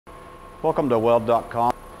Welcome to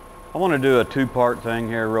Weld.com. I want to do a two-part thing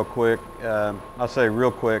here real quick. I say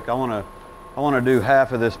real quick. I want to do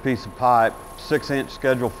half of this piece of pipe, 6-inch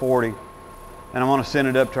schedule 40, and I want to send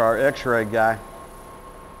it up to our X-ray guy,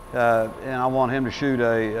 and I want him to shoot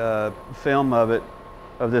a film of it,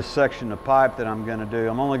 of this section of pipe that I'm going to do.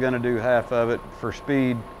 I'm only going to do half of it for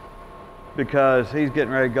speed because he's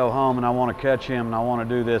getting ready to go home, and I want to catch him, and I want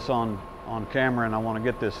to do this on camera, and I want to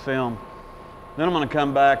get this film. Then I'm going to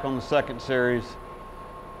come back on the second series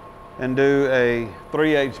and do a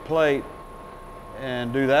 3/8 plate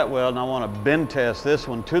and do that weld, and I want to bend test this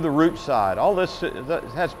one to the root side. All this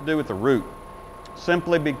has to do with the root,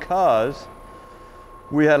 simply because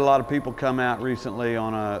we had a lot of people come out recently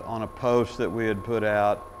on a post that we had put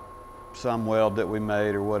out, some weld that we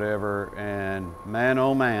made or whatever, and man,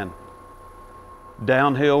 oh man,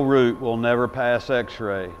 downhill root will never pass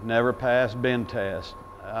X-ray, never pass bend test.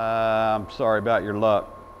 I'm sorry about your luck.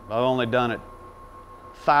 I've only done it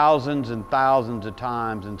thousands and thousands of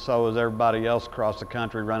times, and so has everybody else across the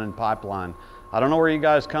country running pipeline. I don't know where you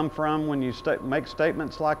guys come from when you make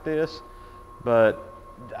statements like this, but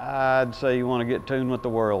I'd say you want to get tuned with the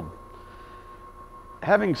world.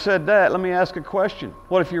 Having said that, let me ask a question.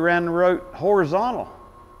 What if you ran the root horizontal?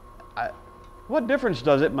 What difference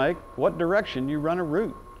does it make what direction you run a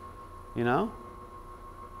root? You know?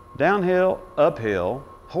 Downhill, uphill,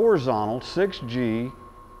 horizontal, 6G,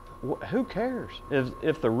 who cares?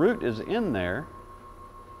 If the root is in there,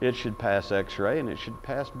 it should pass X-ray and it should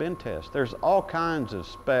pass bend test. There's all kinds of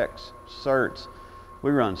specs, certs.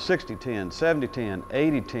 We run 60-10, 70-10,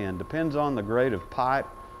 80-10, depends on the grade of pipe,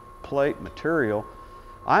 plate, material.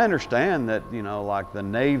 I understand that, you know, like the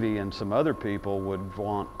Navy and some other people would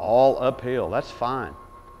want all uphill. That's fine.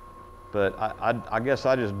 But I guess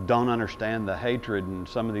I just don't understand the hatred in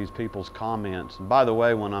some of these people's comments. And by the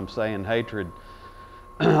way, when I'm saying hatred,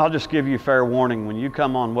 I'll just give you fair warning. When you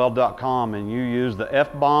come on Weld.com and you use the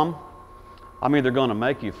F-bomb, I'm either going to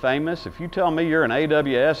make you famous. If you tell me you're an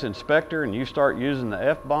AWS inspector and you start using the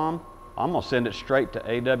F-bomb, I'm going to send it straight to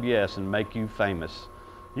AWS and make you famous.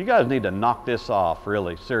 You guys need to knock this off,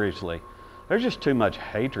 really, seriously. There's just too much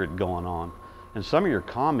hatred going on. And some of your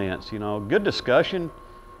comments, you know, good discussion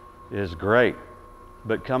is great,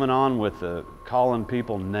 but coming on with the calling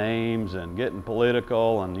people names and getting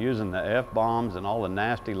political and using the F-bombs and all the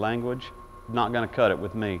nasty language, not going to cut it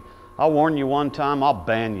with me. I'll warn you one time, I'll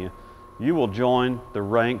ban you. You will join the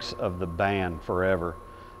ranks of the banned forever.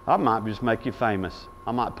 I might just make you famous.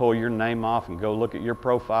 I might pull your name off and go look at your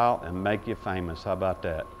profile and make you famous. How about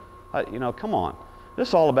that? You know, come on. This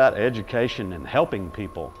is all about education and helping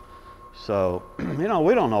people. So, you know,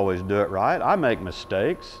 we don't always do it right. I make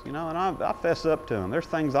mistakes, you know, and I fess up to them. There's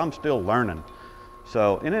things I'm still learning.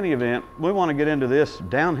 So, in any event, we want to get into this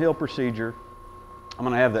downhill procedure. I'm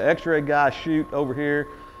going to have the X-ray guy shoot over here.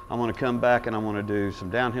 I'm going to come back and I'm going to do some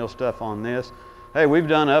downhill stuff on this. Hey, we've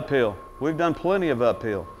done uphill. We've done plenty of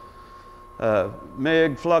uphill.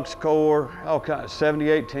 MIG, flux core, all kinds,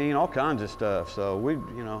 70-18, all kinds of stuff. So, we,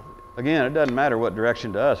 you know, again, it doesn't matter what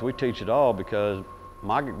direction to us. We teach it all because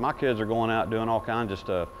my kids are going out doing all kinds of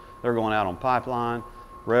stuff. They're going out on pipeline,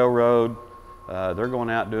 railroad. They're going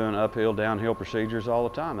out doing uphill, downhill procedures all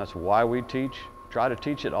the time. That's why we try to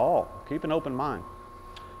teach it all. Keep an open mind.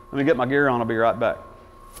 Let me get my gear on. I'll be right back.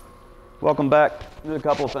 Welcome back. Did a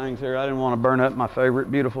couple of things here. I didn't want to burn up my favorite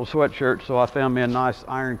beautiful sweatshirt, so I found me a nice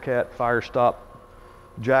Iron Cat Fire Stop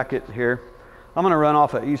jacket here. I'm going to run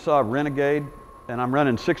off an ESA Renegade, and I'm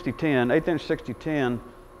running 60-10, 1/8" 60-10.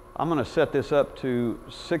 I'm going to set this up to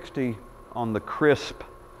 60 on the crisp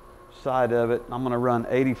side of it. I'm going to run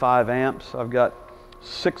 85 amps. I've got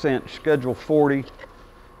 6-inch schedule 40,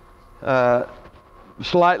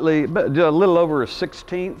 slightly, but a little over a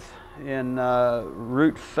 16th in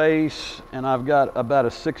root face, and I've got about a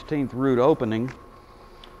 16th root opening.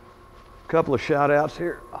 A couple of shout outs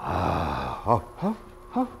here.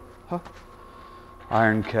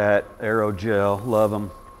 Iron Cat, Aerogel, love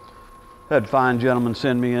them. Had fine gentlemen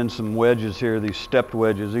send me in some wedges here, these stepped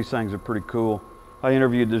wedges. These things are pretty cool. I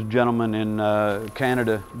interviewed this gentleman in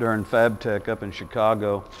Canada during Fab Tech up in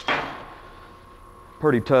Chicago.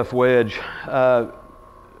 Pretty tough wedge.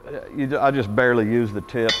 I just barely use the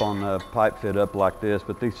tip on the pipe fit up like this,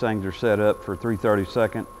 but these things are set up for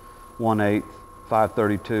 3/32, 1/8,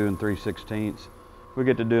 5/32, and 3/16. We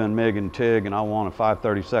get to doing MIG and TIG, and I want a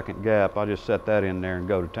 5/32 gap. I just set that in there and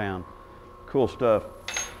go to town. Cool stuff.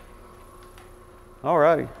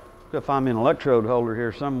 Alrighty, gotta find me an electrode holder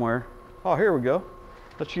here somewhere. Oh, here we go.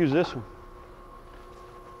 Let's use this one.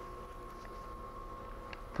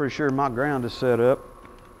 Pretty sure my ground is set up.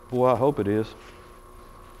 Boy, I hope it is.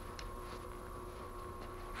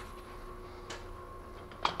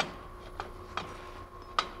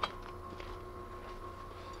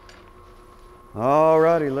 All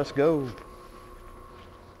righty, let's go.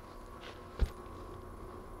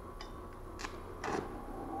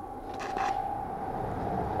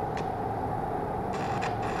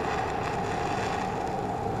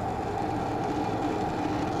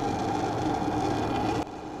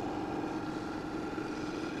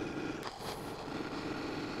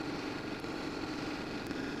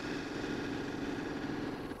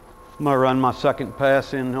 I'm gonna run my second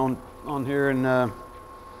pass in on here in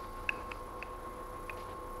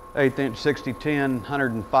 1/8 inch 6010,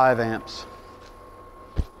 105 amps.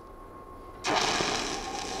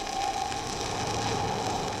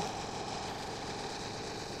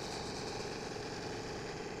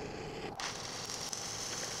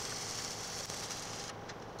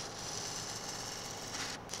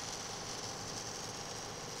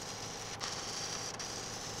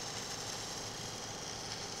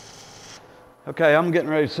 Okay, I'm getting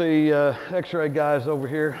ready to see X-ray guys over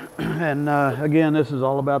here, and again, this is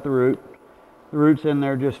all about the root. The root's in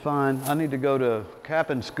there just fine. I need to go to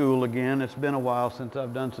capping school again. It's been a while since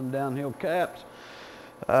I've done some downhill caps.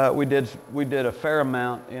 We did a fair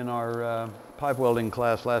amount in our pipe welding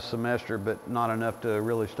class last semester, but not enough to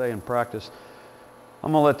really stay in practice.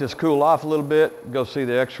 I'm gonna let this cool off a little bit, go see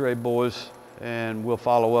the X-ray boys, and we'll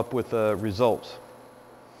follow up with results.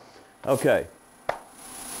 Okay.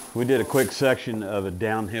 We did a quick section of a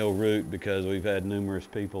downhill route because we've had numerous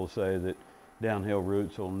people say that downhill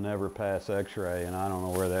routes will never pass X-ray, and I don't know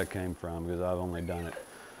where that came from because I've only done it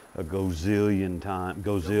a gazillion times.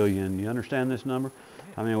 Gazillion, you understand this number?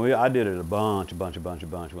 I mean, I did it a bunch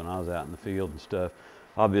when I was out in the field and stuff.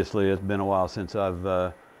 Obviously, it's been a while since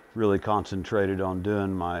I've really concentrated on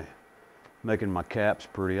making my caps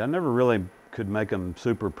pretty. I never really could make them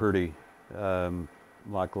super pretty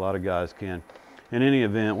like a lot of guys can. In any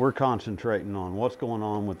event, we're concentrating on what's going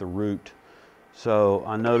on with the root. So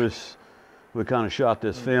I notice we kind of shot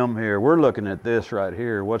this film here. We're looking at this right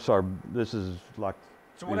here. This is like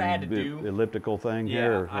so what I had to do, elliptical thing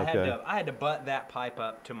here? Yeah, I had to butt that pipe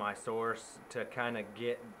up to my source to kind of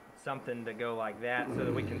get something to go like that so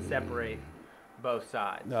that we can separate both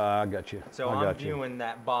sides. I got you. So I'm viewing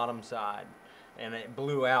that bottom side, and it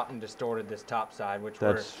blew out and distorted this top side,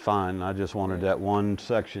 that's fine. I just wanted that one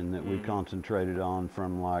section that we concentrated on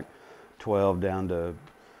from like 12 down to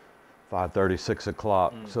 5:30, 6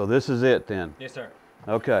 o'clock. So this is it then? Yes, sir.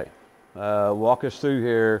 Okay. Walk us through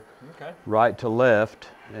here, okay. Right to left.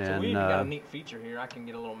 And, so we even got a neat feature here. I can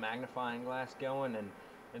get a little magnifying glass going, and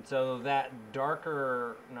so that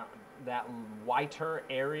darker, that whiter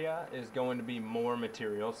area is going to be more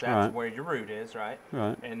material. So that's where your root is, right?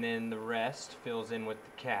 Right. And then the rest fills in with the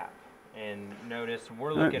cap. And notice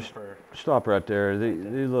we're looking for... Stop right there.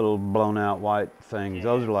 These little blown out white things,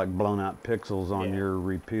 those are like blown out pixels on your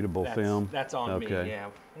repeatable film. That's on me, yeah.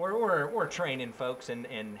 We're training folks, and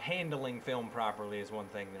handling film properly is one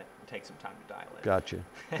thing that takes some time to dial in. Gotcha.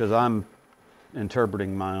 Because I'm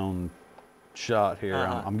interpreting my own shot here.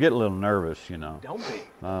 I'm getting a little nervous, you know. Don't be.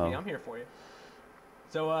 I'm here for you.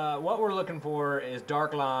 So what we're looking for is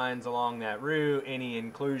dark lines along that root, any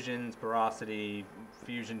inclusions, porosity,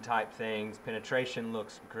 fusion type things. Penetration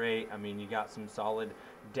looks great. I mean, you got some solid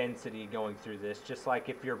density going through this, just like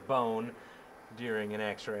if your bone during an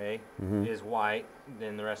X-ray is white,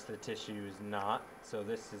 then the rest of the tissue is not. So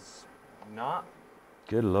this is not.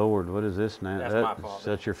 Good Lord, what is this now? That's my fault. Is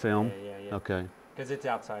that your film? Yeah. Okay. Because it's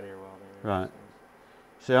outside ear welding. Right.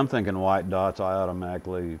 See, I'm thinking white dots. I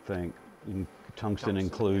automatically think tungsten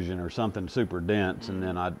inclusion or something super dense, and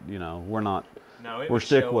then we're not. No, we're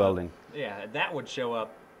stick welding. Yeah, that would show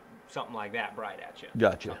up something like that bright at you.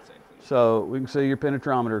 Gotcha. So we can see your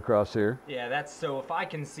penetrometer across here. Yeah, that's so if I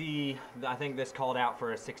can see, I think this called out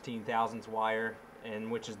for a 16 thousandths wire,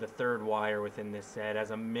 and which is the third wire within this set.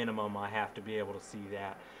 As a minimum, I have to be able to see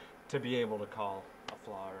that to be able to call a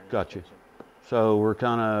flaw or an Gotcha. So we're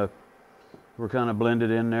kind of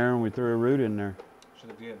blended in there, and we threw a root in there. Should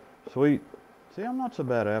look good. Sweet. See, I'm not so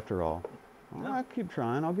bad after all. No. I keep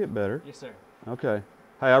trying. I'll get better. Yes, sir. Okay.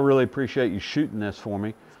 Hey, I really appreciate you shooting this for me.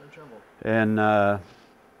 It's no trouble.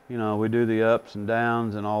 And we do the ups and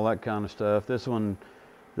downs and all that kind of stuff. This one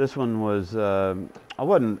was I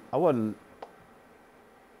wasn't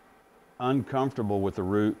uncomfortable with the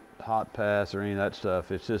root hot pass or any of that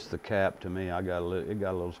stuff. It's just the cap to me. It got a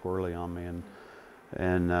little squirrely on me,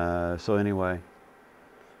 and so anyway.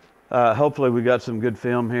 Hopefully we got some good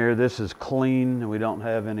film here. This is clean. We don't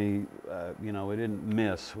have any, we didn't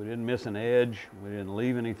miss. We didn't miss an edge. We didn't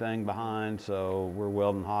leave anything behind. So we're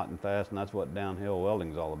welding hot and fast, and that's what downhill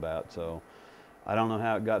welding is all about. So I don't know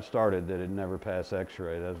how it got started that it never passed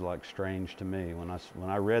X-ray. That was like strange to me. When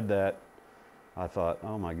I read that, I I thought,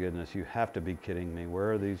 oh my goodness, you have to be kidding me.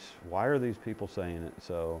 Why are these people saying it?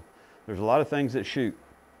 So there's a lot of things that shoot.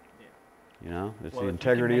 You know, it's Well, the if you can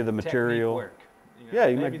integrity of the make technique material. work, you know, Yeah,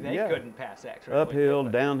 you maybe make, they yeah. couldn't pass X-ray. Uphill,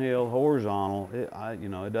 downhill, horizontal. You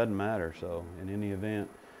know, it doesn't matter. So in any event,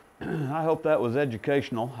 I hope that was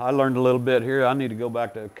educational. I learned a little bit here. I need to go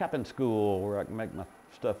back to capping school where I can make my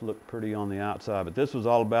stuff look pretty on the outside. But this was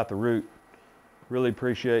all about the root. Really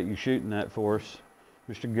appreciate you shooting that for us.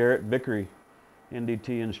 Mr. Garrett Vickery,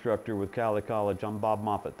 NDT instructor with Cali College. I'm Bob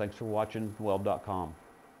Moffett. Thanks for watching Weld.com.